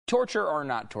torture or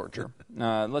not torture?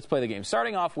 Let's play the game.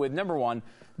 Starting off with number 1,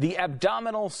 the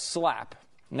abdominal slap.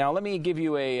 Now, let me give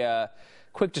you a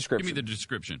quick description. Give me the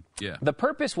description. Yeah. The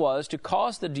purpose was to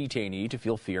cause the detainee to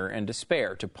feel fear and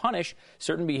despair, to punish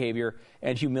certain behavior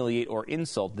and humiliate or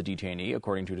insult the detainee,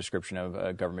 according to a description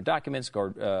of government documents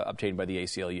obtained by the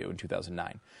ACLU in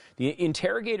 2009. The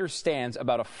interrogator stands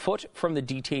about a foot from the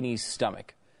detainee's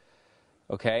stomach.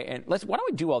 Okay, and why don't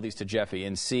we do all these to Jeffy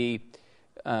and see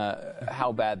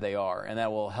how bad they are, and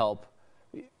that will help.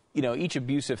 You know, each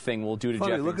abusive thing we'll do to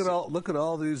Jeffy. Look at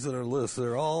all these that are listed.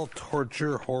 They're all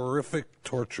torture, horrific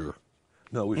torture.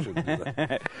 No, we shouldn't do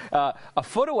that. A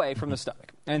foot away from the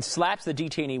stomach, and slaps the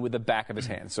detainee with the back of his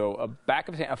hand. So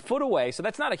a foot away. So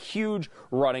that's not a huge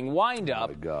running wind up.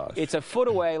 Oh my gosh! It's a foot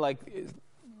away. Like,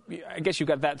 I guess you've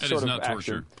got that sort of not action.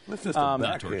 torture. That's just a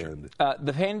backhand.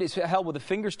 The hand is held with the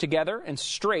fingers together and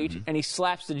straight, and he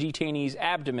slaps the detainee's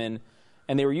abdomen.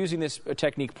 And they were using this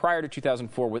technique prior to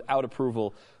 2004 without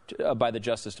approval by the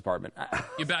Justice Department.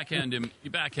 You backhand him. You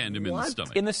backhand him in the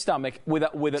stomach. In the stomach with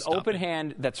an open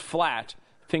hand that's flat,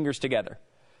 fingers together.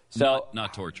 So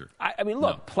not torture. I mean,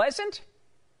 look, pleasant.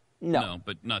 No,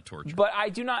 but not torture. But I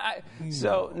do not.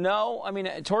 No. I mean,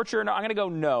 torture. No, I'm going to go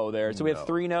no there. So we have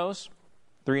 3 no's.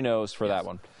 3 no's for that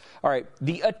one. All right.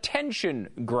 The attention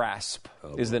grasp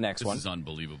is the next one. This is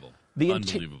unbelievable.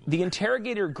 The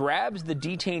interrogator grabs the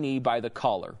detainee by the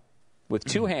collar with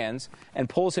 2 hands and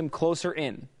pulls him closer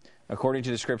in. According to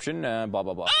description, blah,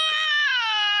 blah, blah.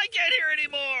 I can't hear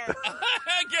anymore.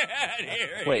 I can't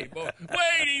hear anymore.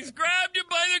 Wait, he's grabbed him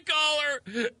by the collar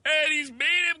and he's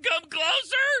made him come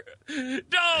closer?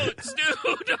 Don't,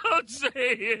 Stu, don't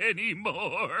say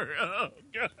anymore. Oh,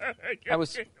 God.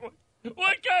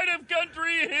 What kind of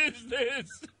country is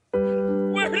this?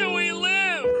 Where do we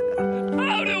live?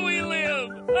 How do we live?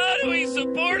 How do we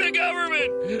support a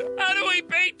government? How do we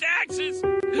pay taxes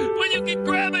when you can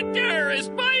grab a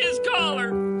terrorist by his collar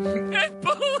and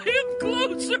pull him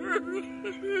closer?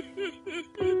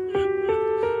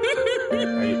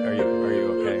 Are you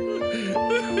okay?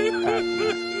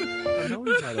 No,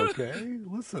 he's not okay.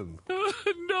 Listen.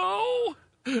 No.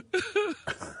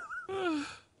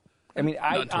 I mean,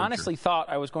 I honestly thought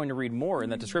I was going to read more in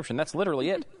that description. That's literally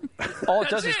it. All it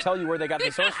does is tell you where they got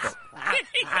the source from.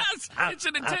 Yes, it's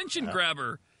an attention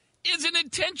grabber. Is an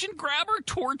attention grabber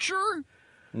torture?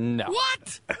 No.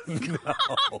 What? No. Come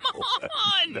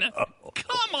on. No.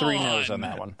 Come on. 3 no's on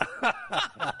that one.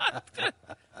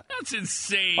 That's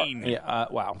insane.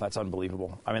 Wow, that's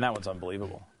unbelievable. I mean, that one's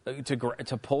unbelievable.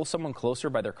 To pull someone closer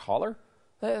by their collar?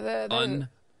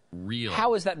 Unreal.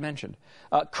 How is that mentioned?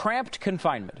 Cramped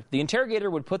confinement. The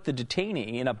interrogator would put the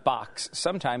detainee in a box,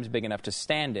 sometimes big enough to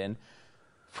stand in,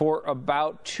 for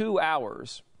about 2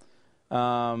 hours.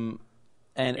 And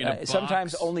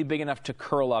sometimes only big enough to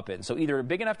curl up in. So either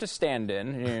big enough to stand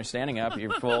in, you're standing up,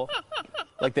 you're full,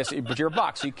 like this, but you're a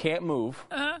box, so you can't move,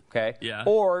 okay? Yeah.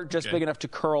 Or just big enough to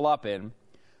curl up in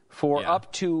for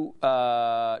up to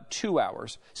 2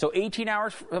 hours. So 18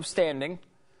 hours of standing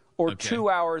or 2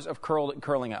 hours of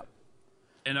curling up.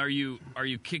 And are you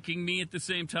kicking me at the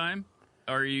same time?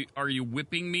 Are you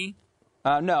whipping me?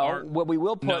 No. What we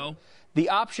will put... No. The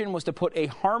option was to put a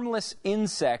harmless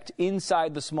insect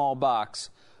inside the small box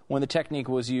when the technique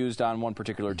was used on one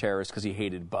particular terrorist because he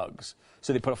hated bugs.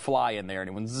 So they put a fly in there and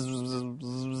he went zzz, zzz,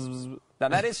 zzz. Now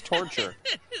that is torture.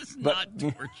 It's not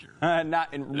torture.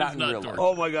 Not in real life.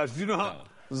 Oh my gosh! Do you know how?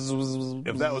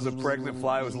 If that was a pregnant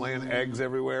fly, it was laying eggs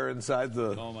everywhere inside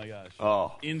the... Oh, my gosh.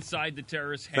 Oh. Inside the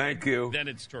terrorist's head. Thank you. Then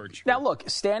it's torture. Now, look,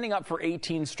 standing up for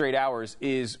 18 straight hours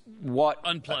is what...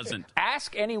 Unpleasant.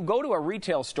 Go to a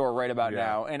retail store right about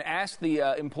now and ask the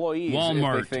employees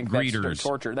Walmart if they think greeters. that's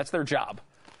torture. That's their job,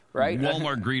 right?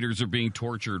 Walmart greeters are being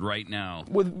tortured right now.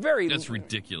 That's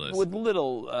ridiculous. With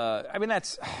little...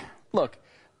 that's... Look,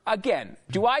 again,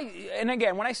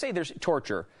 when I say there's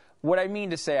torture... What I mean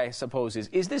to say, I suppose,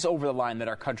 is this over the line that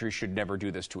our country should never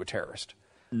do this to a terrorist?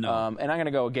 No. And I'm going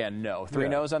to go again, no. 3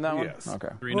 no's on that one? Yes. Okay.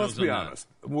 3 Well, no's let's be on honest.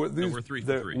 that. We're 3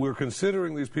 for 3. We're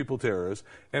considering these people terrorists,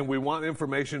 and we want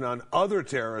information on other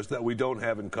terrorists that we don't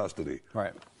have in custody.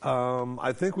 Right.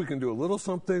 I think we can do a little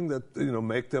something that,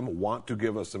 make them want to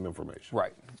give us some information.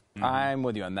 Right. Mm-hmm. I'm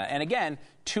with you on that. And again,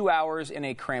 2 hours in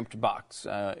a cramped box.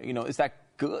 Is that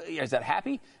good? Is that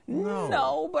happy?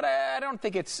 No, but I don't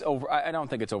think it's over. I don't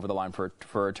think it's over the line for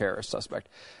a terrorist suspect.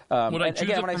 Would I choose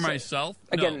it for myself?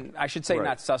 Again, I should say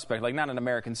not suspect, like not an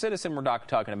American citizen. We're not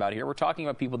talking about here. We're talking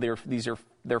about people.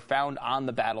 They're found on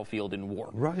the battlefield in war.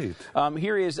 Right.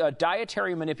 Here is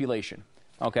dietary manipulation.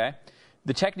 Okay,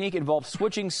 the technique involves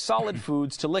switching solid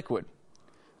foods to liquid.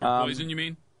 Poison, you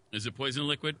mean? Is it poison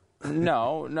liquid?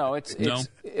 No. It's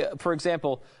for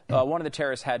example, one of the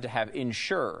terrorists had to have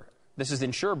insure. This is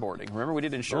insure boarding. Remember we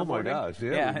did insure boarding? Oh, my gosh.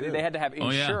 Yeah, they had to have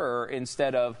insure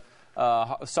instead of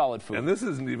solid food. And this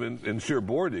isn't even insure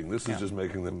boarding. This is just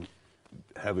making them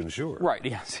have insure. Right,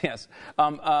 yes.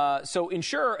 So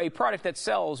insure, a product that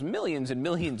sells millions and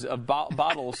millions of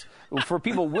bottles for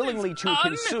people willingly to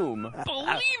consume.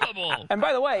 Unbelievable. And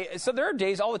by the way, so there are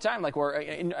days all the time like where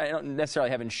I don't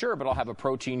necessarily have insure, but I'll have a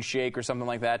protein shake or something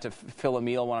like that to fill a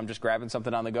meal when I'm just grabbing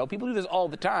something on the go. People do this all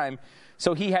the time.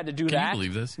 So he had to do that. Can you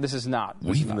believe this? This is not.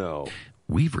 No.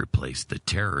 We've replaced the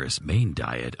terrorist main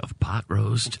diet of pot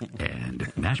roast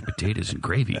and mashed potatoes and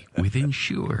gravy with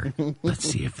Ensure. Let's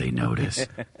see if they notice.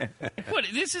 What?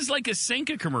 This is like a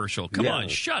Senka commercial. Come on,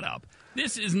 shut up.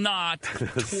 This is not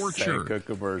torture. Senka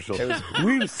commercial.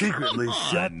 We've secretly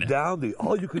shut down the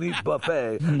all-you-can-eat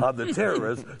buffet on the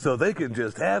terrorists so they can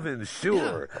just have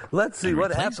Ensure. Let's see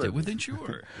what happens. It with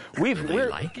Ensure. They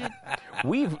like it?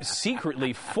 We've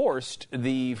secretly forced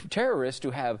the terrorists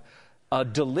to have a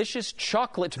delicious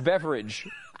chocolate beverage.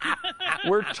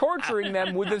 We're torturing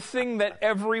them with the thing that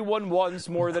everyone wants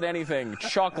more than anything,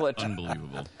 chocolate.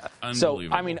 Unbelievable. So,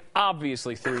 I mean,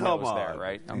 obviously three no's there,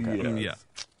 right? Okay.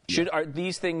 Yeah. Are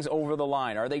these things over the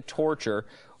line? Are they torture?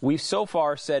 We've so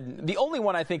far said, the only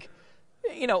one I think,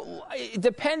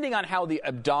 depending on how the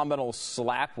abdominal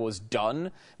slap was done,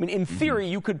 I mean, in theory,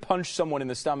 you could punch someone in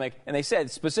the stomach, and they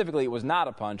said specifically it was not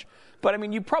a punch. But, I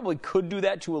mean, you probably could do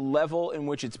that to a level in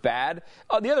which it's bad.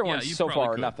 The other ones so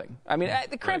far are nothing. I mean,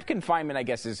 the cramped confinement, I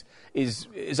guess,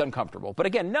 is uncomfortable. But,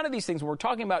 again, none of these things, when we're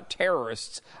talking about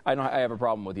terrorists, I have a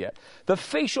problem with yet. The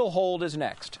facial hold is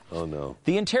next. Oh, no.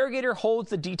 The interrogator holds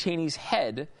the detainee's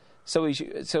head,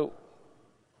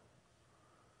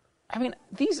 I mean,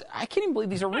 I can't even believe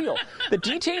these are real. The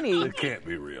detainee... It can't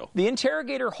be real. The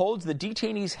interrogator holds the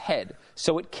detainee's head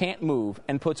so it can't move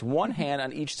and puts one hand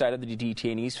on each side of the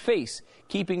detainee's face,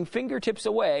 keeping fingertips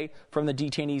away from the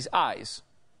detainee's eyes.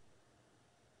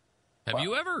 Have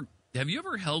you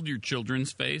ever held your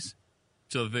children's face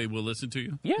so that they will listen to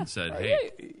you? Yeah. And said,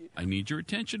 hey, I need your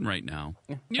attention right now.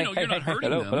 You're not hurting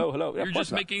them. Hello. You're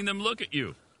just making them look at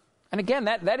you. And again,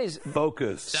 that is...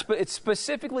 Focus. It's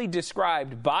specifically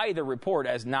described by the report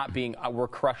as not being, we're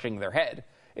crushing their head.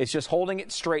 It's just holding it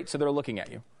straight so they're looking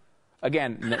at you.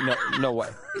 Again, no way.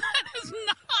 That is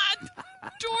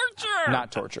not torture.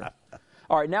 Not torture.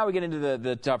 All right, now we get into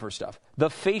the tougher stuff. The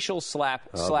facial slap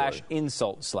 /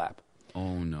 insult slap.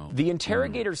 Oh, no. The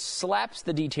interrogator slaps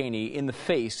the detainee in the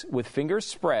face with fingers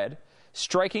spread,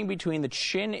 striking between the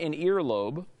chin and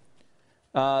earlobe.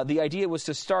 The idea was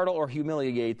to startle or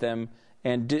humiliate them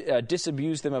and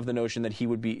disabuse them of the notion that he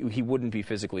wouldn't be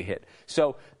physically hit.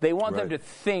 So they want them to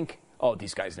think, oh,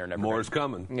 these guys, they're never More's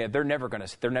coming. Yeah, they're never gonna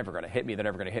hit me. They're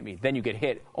never gonna hit me. Then you get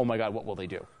hit. Oh my God, what will they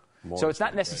do? So it's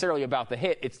not necessarily about the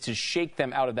hit. It's to shake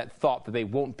them out of that thought that they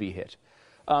won't be hit.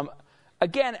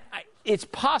 Again, it's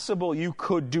possible you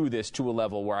could do this to a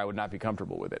level where I would not be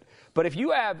comfortable with it. But if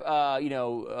you have,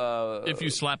 if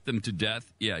you slap them to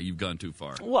death, yeah, you've gone too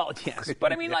far. Well, yes.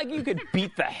 But I mean, like, you could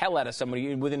beat the hell out of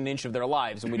somebody within an inch of their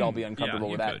lives, and we'd all be uncomfortable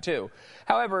with that, too.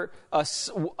 However, a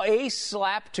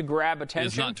slap to grab attention...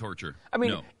 It's not torture. I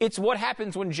mean, it's what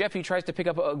happens when Jeffy tries to pick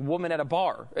up a woman at a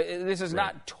bar. This is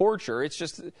not torture. It's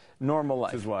just normal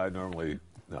life. This is why I normally...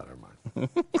 No, never mind.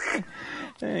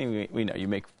 Anyway, we know you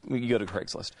go to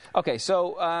Craigslist. Okay,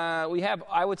 so we have,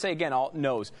 I would say again, all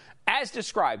no's. As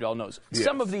described, all no's. Yes.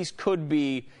 Some of these could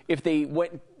be, if they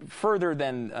went further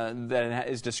than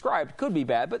is described, could be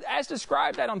bad. But as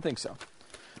described, I don't think so.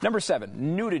 Number 7,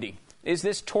 nudity. Is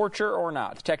this torture or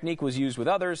not? The technique was used with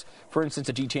others. For instance,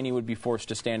 a detainee would be forced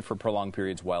to stand for prolonged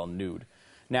periods while nude.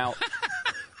 Now,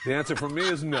 the answer from me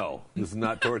is no. This is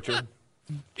not torture.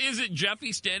 Is it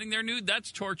Jeffy standing there nude?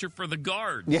 That's torture for the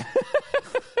guards. Yeah.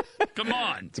 Come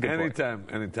on.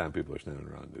 Anytime people are standing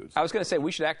around nudes. I was going to say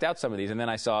we should act out some of these, and then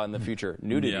I saw in the future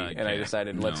nudity, and I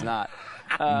decided let's not.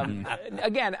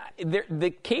 Again,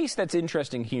 the case that's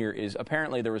interesting here is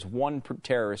apparently there was one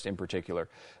terrorist in particular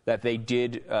that they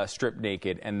did strip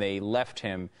naked, and they left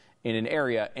him in an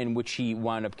area in which he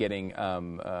wound up getting Did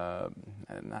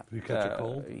he catch a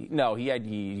cold? No, he died.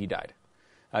 He died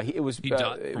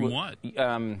from what?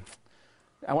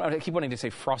 I keep wanting to say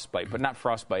frostbite, but not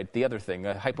frostbite. The other thing,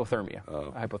 hypothermia.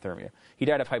 Hypothermia. He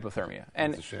died of hypothermia.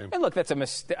 And, that's a shame. And look, that's a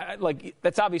mistake. Like,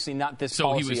 that's obviously not this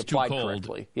policy he was applied too cold.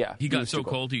 correctly. Yeah, he got so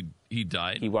cold he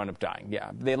died. He wound up dying.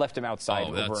 Yeah, they left him outside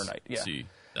overnight. Yeah. See.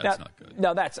 That's not good.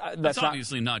 No, that's That's not,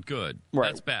 obviously not good. Right.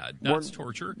 That's bad. That's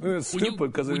torture. It's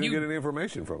stupid because they didn't get any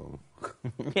information from him.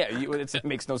 Yeah, it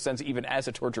makes no sense even as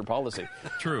a torture policy.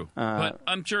 True. But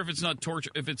I'm sure if it's not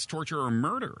torture, if it's torture or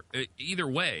murder, either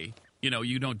way,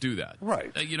 you don't do that.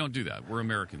 Right. You don't do that. We're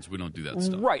Americans. We don't do that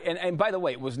stuff. Right. And by the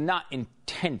way, it was not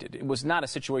intended. It was not a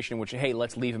situation in which, hey,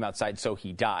 let's leave him outside so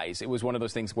he dies. It was one of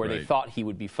those things where they thought he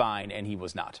would be fine and he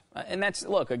was not. And that's,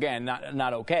 look, again,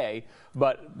 not okay,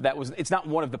 but it's not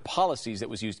one of the policies that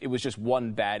was used. It was just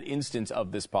one bad instance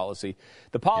of this policy.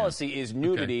 The policy is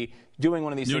nudity, doing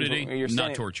one of these things where you're saying,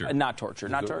 not torture. Not torture.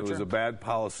 Not torture. It was a bad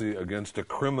policy against a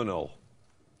criminal.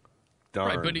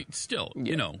 Darn. Right, but still,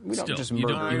 we don't just you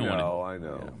murder. don't want to. I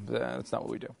know. That's not what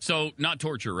we do. So, not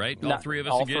torture, right? All Not- three of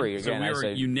us all again? three, So again, we I are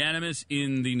say- unanimous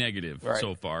in the negative Right.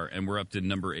 so far, and we're up to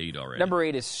number 8 already. Number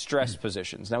 8 is stress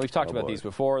positions. Now, we've talked about boy. these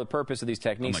before. The purpose of these Oh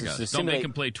techniques my is to gosh. Don't simulate... make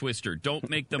them play Twister. Don't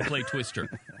make them play Twister.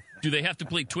 Do they have to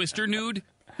play Twister nude?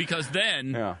 Because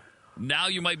then, now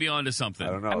you might be onto something.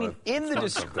 I don't know. I mean,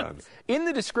 Sometimes. in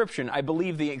the description, I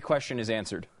believe the question is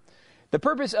answered. The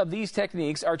purpose of these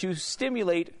techniques are to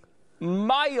stimulate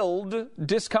mild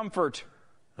discomfort.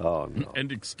 Oh, no.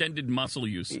 And extended muscle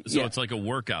use. So it's like a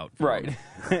workout. Right.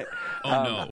 Oh, no.